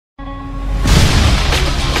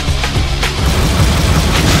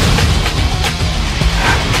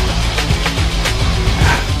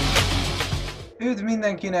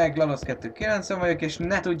mindenkinek, Lalos290 vagyok, és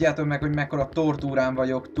ne tudjátok meg, hogy mekkora tortúrán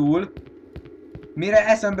vagyok túl. Mire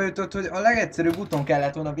eszembe jutott, hogy a legegyszerűbb úton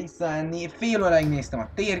kellett volna visszaenni, fél óráig néztem a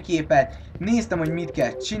térképet, néztem, hogy mit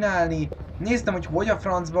kell csinálni, néztem, hogy a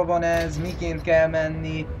francba van ez, miként kell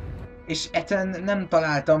menni, és egyszerűen nem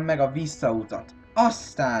találtam meg a visszautat.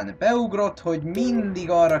 Aztán beugrott, hogy mindig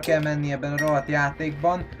arra kell menni ebben a rohadt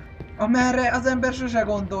játékban, amerre az ember sose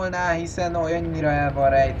gondolná, hiszen olyannyira el van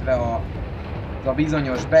rejtve a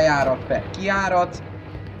bizonyos bejárat per kijárat,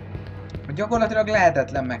 hogy gyakorlatilag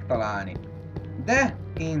lehetetlen megtalálni. De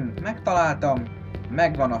én megtaláltam,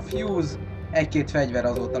 megvan a fuse, egy-két fegyver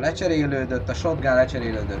azóta lecserélődött, a shotgun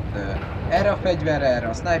lecserélődött erre a fegyverre, erre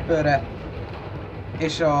a sniperre,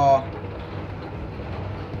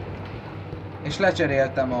 és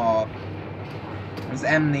lecseréltem az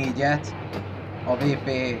M4-et a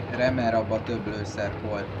VP-re, mert abban több lőszer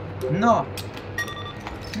volt. Na!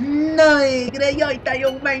 Na végre, jaj, te jó,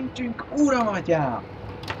 mentsünk, uram atyám!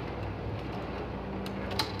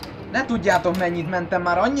 Ne tudjátok, mennyit mentem,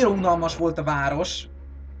 már annyira unalmas volt a város.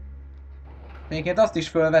 Egyébként azt is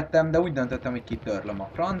fölvettem, de úgy döntöttem, hogy kitörlöm a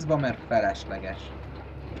francba, mert felesleges.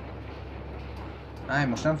 Áj,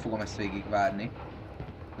 most nem fogom ezt végigvárni.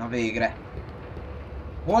 Na végre.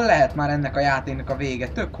 Hol lehet már ennek a játéknak a vége?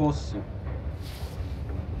 Tök hosszú.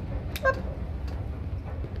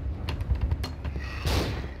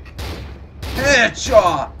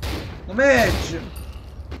 Headshot! Na megy!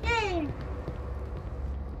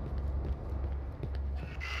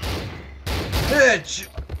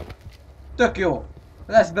 Headshot! Tök jó!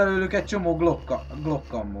 Lesz belőlük egy csomó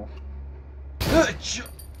glockammó. Headshot!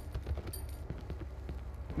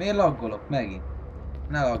 Miért laggolok megint?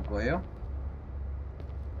 Ne laggolj, jó?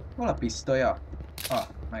 Hol a pisztolya? Ah,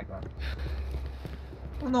 megvan.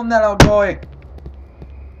 Mondom, ne laggolj!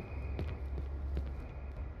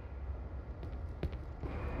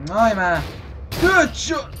 Aj már!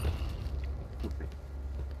 Headshot!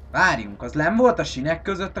 Várjunk, az nem volt a sinek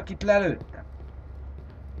között, akit lelőttem?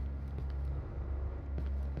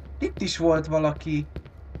 Itt is volt valaki.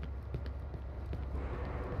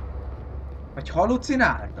 Vagy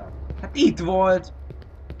halucináltam? Hát itt volt!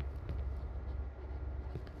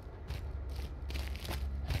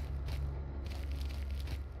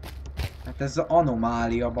 Hát ez az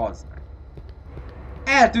anomália, bazd meg.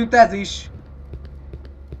 Eltűnt ez is!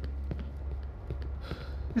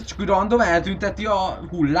 Ez csak random eltünteti a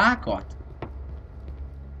hullákat?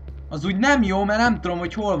 Az úgy nem jó, mert nem tudom,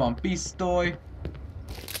 hogy hol van pisztoly.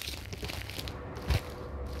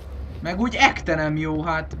 Meg úgy ekte nem jó,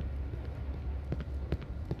 hát.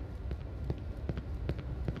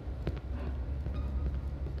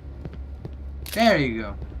 There you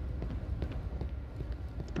go.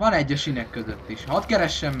 Van egy a sinek között is. Hadd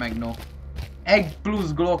keressem meg, no. Egy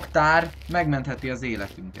plusz glocktár megmentheti az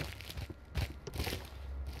életünket.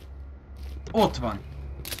 Ott van.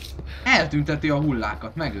 Eltünteti a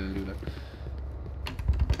hullákat, megőrülök.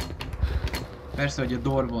 Persze, hogy a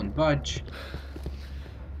door won't budge.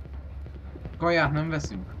 Kaját nem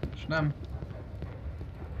veszünk? És nem.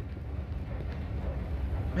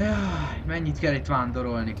 Jaj, mennyit kell itt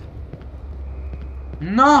vándorolni.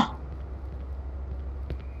 Na!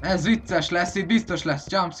 Ez vicces lesz, itt biztos lesz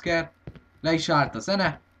jumpscare. Le is állt a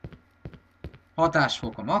zene.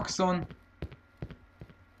 Hatásfok a maxon.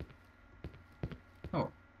 Oh.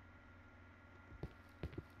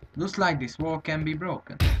 Looks like this wall can be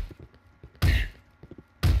broken.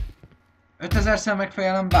 5000-szer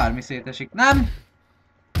megfejelem, bármi szétesik. Nem!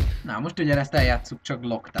 Na, most ugyanezt eljátszuk csak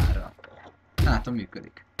locktárral. Hát, ha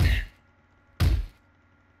működik.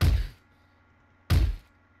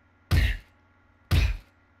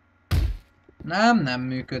 Nem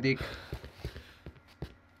működik.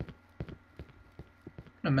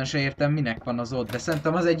 Nem se értem, minek van az ott, de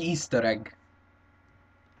szerintem az egy easter egg.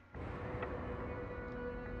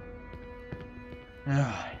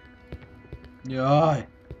 Jaj. Jaj.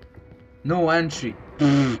 No entry.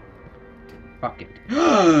 Fuck it.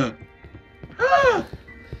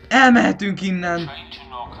 Elmehetünk innen.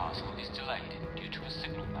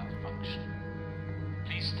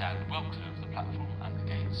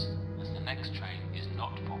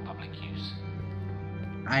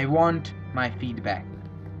 I want my feedback.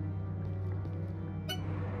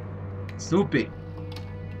 Szupi.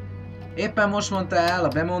 Éppen most mondta el a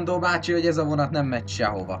bemondó bácsi, hogy ez a vonat nem megy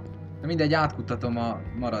sehova. De mindegy, átkutatom a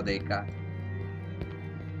maradékát.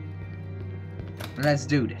 Let's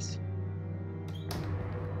do this.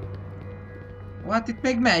 Ó, hát itt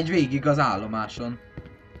még megy végig az állomáson.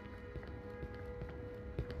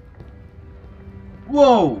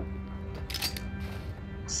 Wow!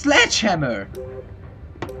 Sledgehammer!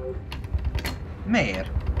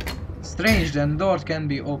 Miért? Strange, then door can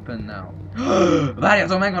be open now.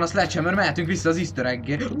 Várjatok, megvan a sledgehammer, mehetünk vissza az easter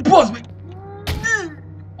egg-é. Bazd meg!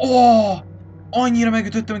 Oh! Annyira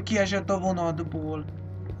megütöttem, hogy kiesett a vonatból.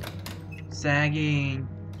 Szegény.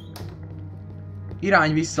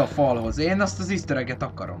 Irány vissza a falhoz. Én azt az easter egget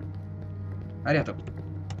akarom. Várjatok.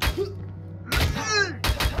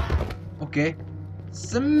 Oké.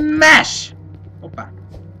 Smash! Hoppá.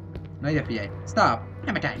 Na ide figyelj. Stop.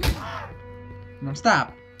 Hammer time. Nem,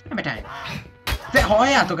 stop. Hammer time. Te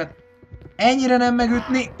halljátok, hát ennyire nem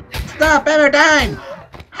megütni. Stop, hammer time!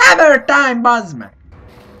 Hammer time, bazd meg!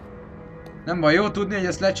 Nem baj, jó tudni, hogy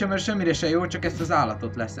a sledgehammer semmire se jó, csak ezt az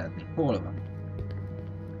állatot leszedni. Hol van?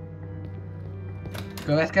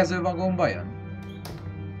 Következő vagonba jön?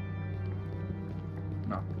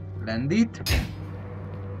 Na, lendít.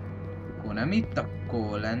 Akkor nem itt,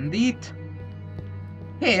 akkor lendít.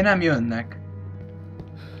 Hé, nem jönnek.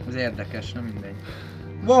 Ez érdekes, nem mindegy.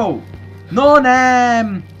 Wow! No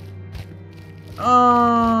nem!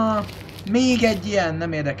 Még egy ilyen,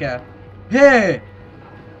 nem érdekel. Hé!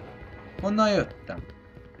 Honnan jöttem?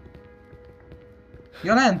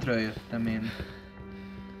 Ja, lentről jöttem én.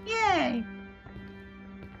 Yay!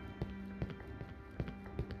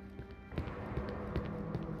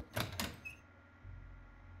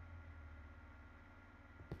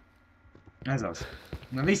 Ez az.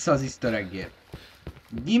 Na vissza az easter egg-ért.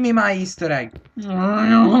 Gimme my easter egg!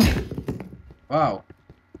 Wow.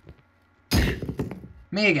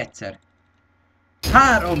 Még egyszer.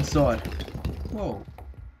 3-szor. Wow.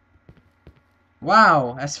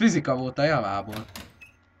 Wow, ez fizika volt a javából.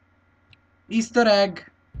 Easter egg.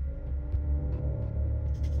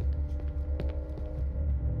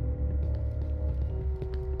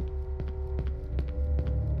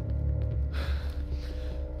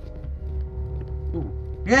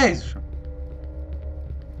 Jézusom!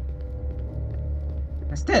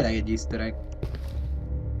 Ez tényleg egy easter egg.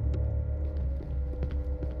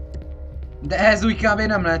 De ehhez úgy kb.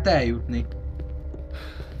 Nem lehet eljutni.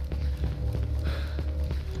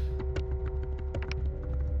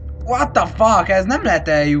 What the fuck? Ez nem lehet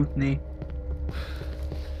eljutni.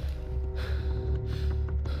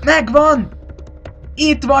 Megvan!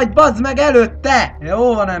 Itt vagy, bazd meg előtte!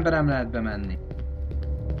 Jó van, ember, nem lehet bemenni.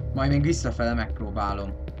 Majd még visszafele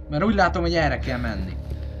megpróbálom. Mert úgy látom, hogy erre kell menni.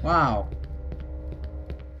 Wow.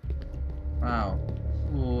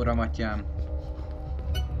 Wow. Ramatyám.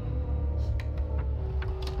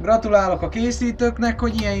 Gratulálok a készítőknek,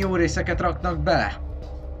 hogy ilyen jó részeket raknak bele.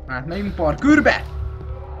 Hát megyünk parkőrbe!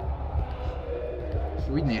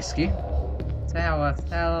 Úgy néz ki. Szevasz,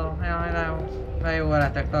 hello, hello. De jó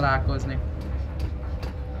veletek találkozni.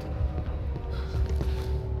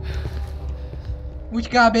 Úgy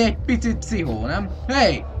kb. Egy picit pszichó, nem?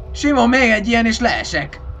 Hey! Simon, még egy ilyen és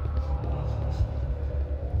leesek!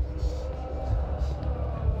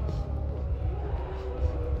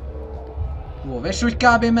 Ó, és úgy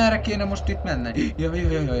kb. Merre kéne most itt menni?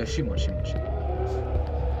 Jaj, Simon.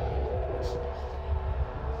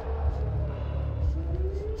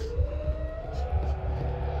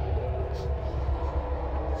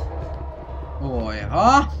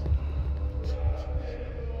 Olyha!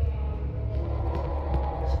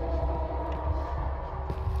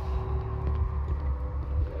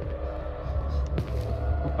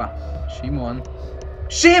 Hoppá,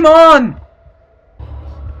 Simon!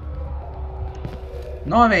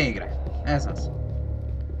 Na végre! Ez az.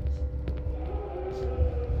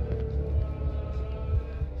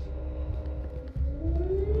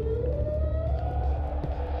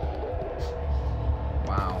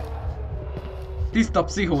 Wow. Tiszta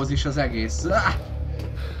pszichózis az egész.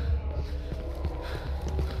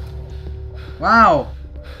 Wow!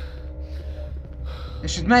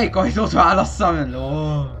 És itt melyik ajtót válasszam?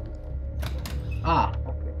 Oh.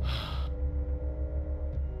 Oké.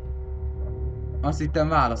 Azt hittem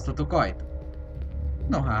választatok ajtót.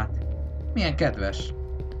 No hát, milyen kedves.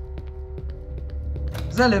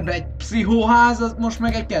 Az előbb egy pszichóház, az most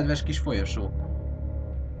meg egy kedves kis folyosó.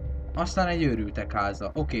 Aztán egy őrültek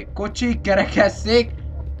háza. Oké, kocsi, kerekesszék,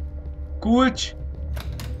 kulcs,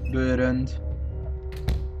 bőrönd.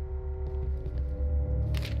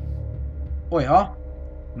 Olyha,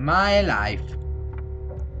 my life.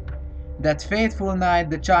 That fateful night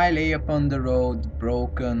the child lay upon the road,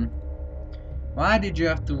 broken. Why did you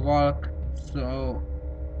have to walk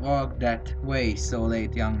that way so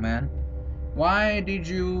late, young man? Why did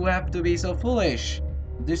you have to be so foolish?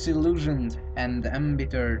 Disillusioned and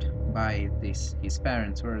embittered by this, his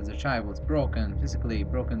parents were the child was broken physically,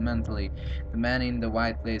 broken mentally. The man in the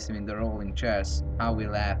white placed him in the rolling chairs. How we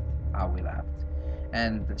laughed.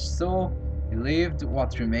 And so he lived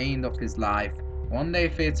what remained of his life, One day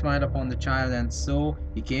fate smiled upon the child and so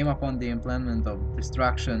he came upon the implement of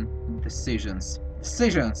destruction decisions.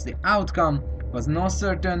 Decisions! The outcome was no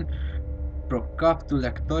certain procaptu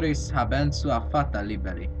lectoris habent sua fata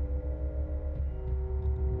liberi.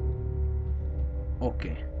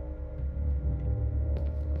 Oké.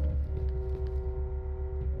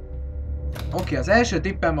 Oké, az első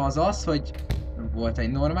tippem az az, hogy volt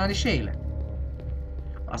egy normális élet.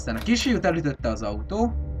 Aztán a kisfiút elütötte az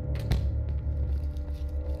autó.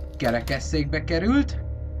 Kerekesszékbe került.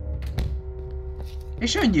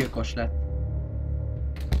 És öngyilkos lett.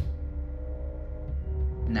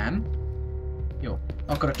 Nem. Jó.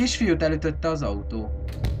 Akkor a kisfiút elütötte az autó.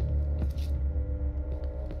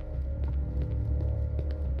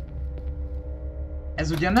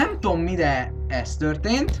 Ez ugye nem tudom mire ez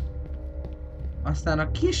történt. Aztán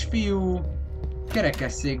a kisfiú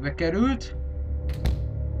kerekesszékbe került.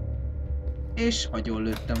 És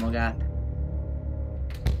agyonlőtte magát.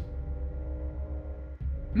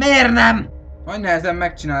 Miért nem? Nagy nehezen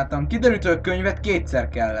megcsináltam. Kiderült, hogy a könyvet kétszer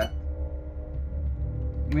kellett.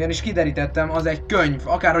 Ugyanis kiderítettem, az egy könyv.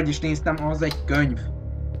 Akárhogy is néztem, az egy könyv.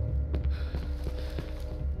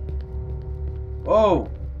 Oh!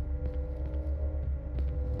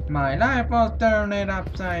 My life was turned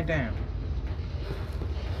upside down.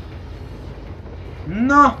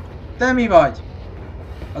 Na! Te mi vagy?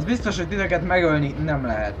 Az biztos, hogy titeket megölni nem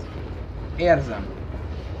lehet. Érzem.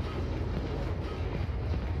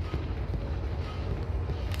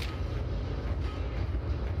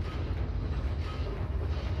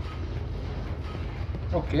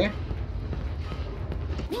 Oké.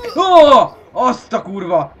 Oh! Azt a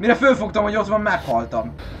kurva! Mire fölfogtam, hogy ott van,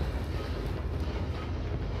 meghaltam.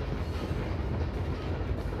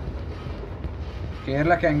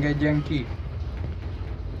 Kérlek, engedjen ki.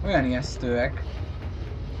 Olyan ijesztőek.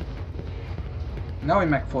 Nehogy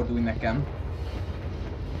megfordulj nekem.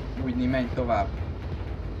 Úgy, menj tovább.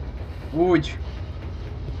 Úgy.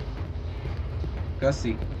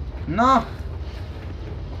 Köszi. Na!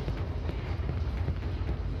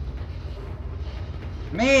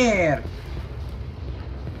 Miért?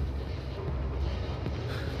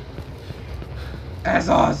 Ez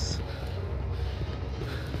az!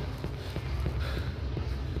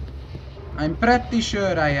 I'm pretty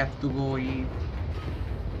sure I have to go eat.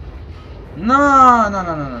 Na.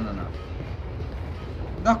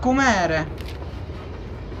 De akkor merre?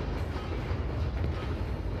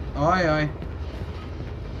 Ajaj.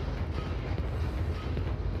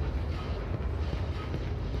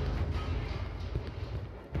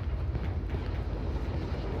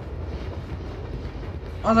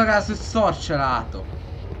 Az a gáz, hogy szart se látok.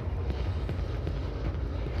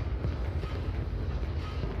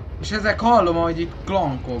 És ezek hallom, ahogy itt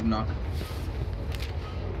klankognak.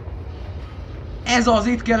 Ez az,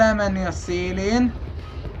 itt kell elmenni a szélén.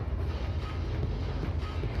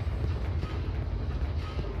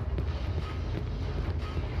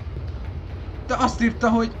 De azt írta,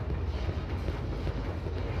 hogy...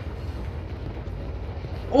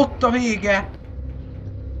 Ott a vége!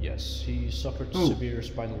 Yes, he suffered severe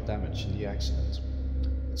spinal damage in the accident.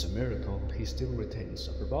 It's a miracle he still retains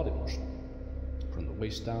upper body motion. From the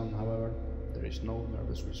waist down, however, there is no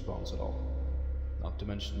nervous response at all. Not to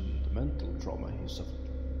mention the mental trauma he suffered.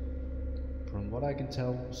 From what I can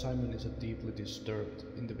tell, Simon is a deeply disturbed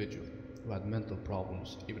individual who had mental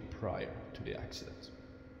problems even prior to the accident.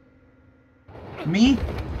 Mi?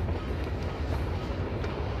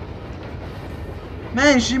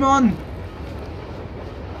 Menj, Simon!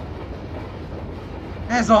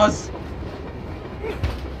 Ez az!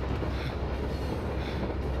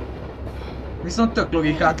 Viszont tök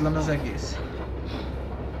logikátlan az egész.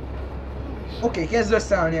 Oké, kezd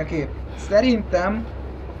összeállni a kép. Szerintem,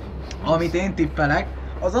 amit én tippelek,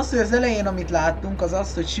 az az, hogy az elején, amit láttunk, az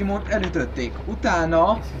az, hogy Simont elütötték.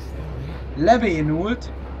 Utána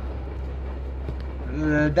lebénult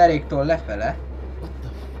deréktől lefele.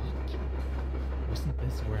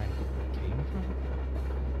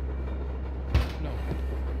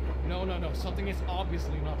 No, something is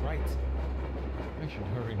obviously not right. I should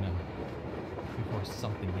hurry now, before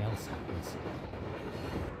something else happens.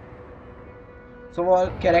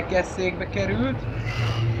 Szóval kerekesszékbe került.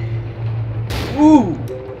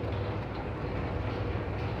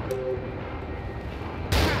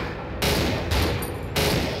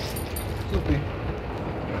 Szupi.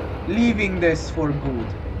 Leaving this for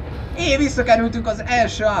good. Visszakerültünk az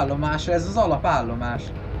első állomásra, ez az alapállomás.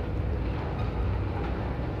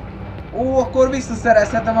 Akkor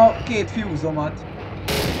visszaszerezhetem a két fuse-omat.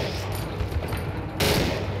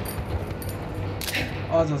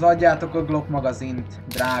 Azaz, adjátok a Glock magazint,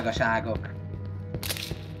 drágaságok.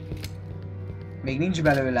 Még nincs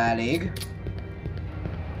belőle elég.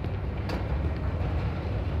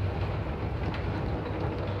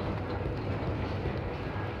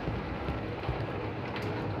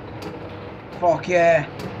 Fuck yeah!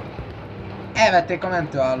 Elvették a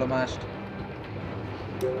mentőállomást.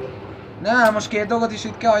 Na, most két dolgot is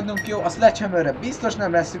itt kell hagynunk, jó? A sledgehammerre biztos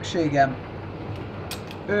nem lesz szükségem.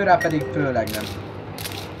 Őrá pedig főleg nem.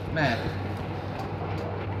 Mert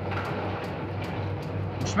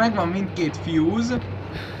most megvan mindkét fuse.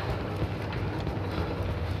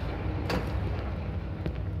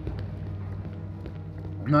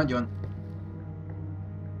 Nagyon.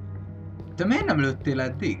 Te miért nem lőttél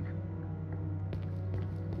eddig?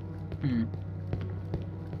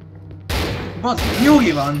 Bazd,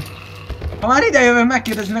 nyugi van! Ha már ide jövök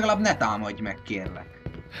megkérdezni, legalább ne támadj meg, kérlek.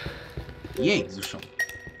 Jézusom!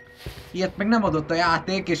 Ilyet meg nem adott a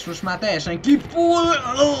játék, és most már teljesen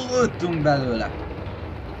kifullottunk belőle.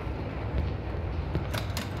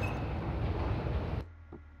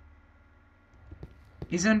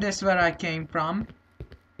 Isn't this where I came from?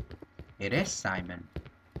 It is, Simon.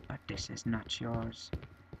 But this is not yours.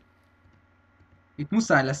 Itt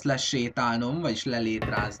muszáj lesz lesétálnom, vagyis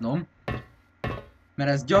lelétráznom. Mert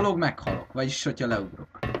ez gyalog meghalok, vagyis hogyha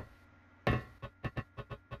leugrok.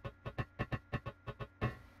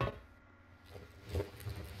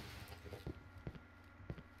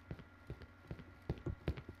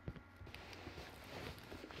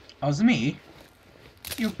 Az mi?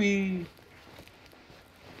 Jupi!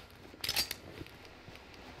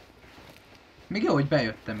 Még jó, hogy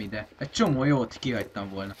bejöttem ide. Egy csomó jót kihagytam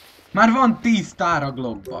volna. Már van 10 tár a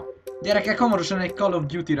Glockba. Gyerekek, hamarosan egy Call of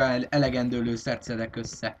Duty-ra elegendő lőszert szedek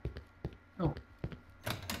össze. Ó.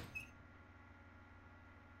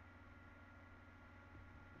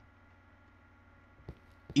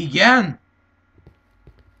 Igen?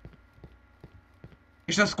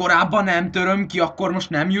 És azt korábban nem töröm ki, akkor most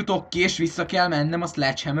nem jutok ki, és vissza kell mennem a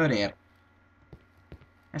sledgehammerért?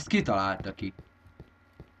 Ezt kitalálta ki.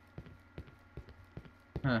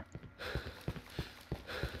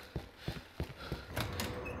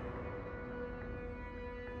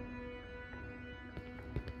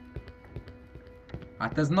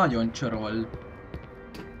 Hát ez nagyon csorol.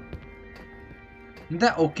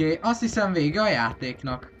 De oké, azt hiszem vége a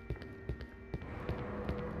játéknak.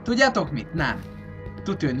 Tudjátok mit? Nem.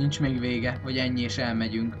 Tudja, nincs még vége, hogy ennyi és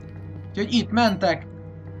elmegyünk. Úgyhogy itt mentek.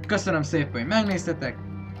 Köszönöm szépen, hogy megnéztetek.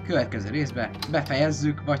 Következő részbe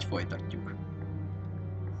befejezzük, vagy folytatjuk.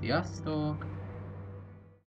 Sziasztok!